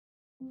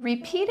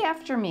Repeat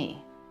after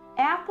me.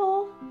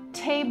 Apple,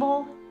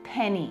 table,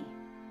 penny.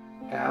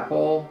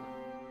 Apple,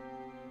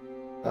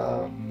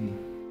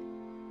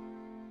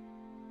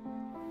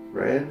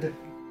 red.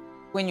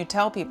 When you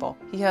tell people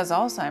he has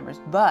Alzheimer's,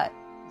 but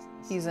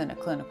he's in a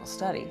clinical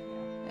study,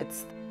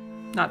 it's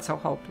not so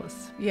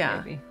hopeless. Yeah.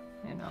 Maybe,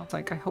 you know, it's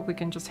like, I hope we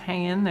can just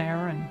hang in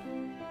there and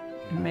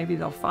maybe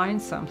they'll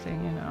find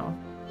something, you know.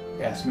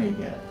 Ask me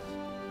again.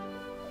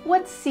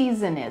 What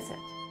season is it?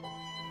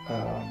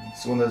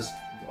 It's when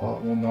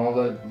all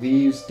the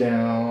leaves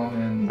down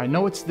and I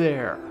know it's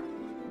there,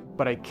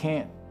 but I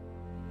can't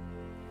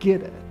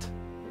get it.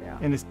 Yeah.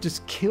 And it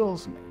just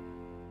kills me.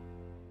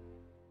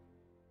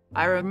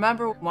 I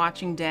remember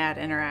watching Dad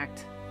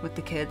interact with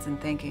the kids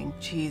and thinking,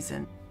 geez,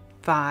 in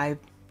 5,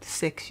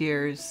 6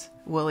 years,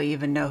 will he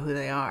even know who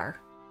they are?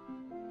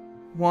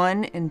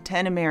 1 in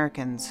 10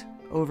 Americans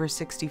over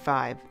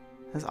 65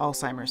 has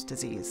Alzheimer's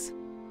disease.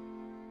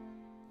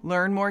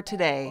 Learn more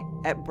today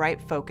at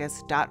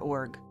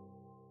brightfocus.org.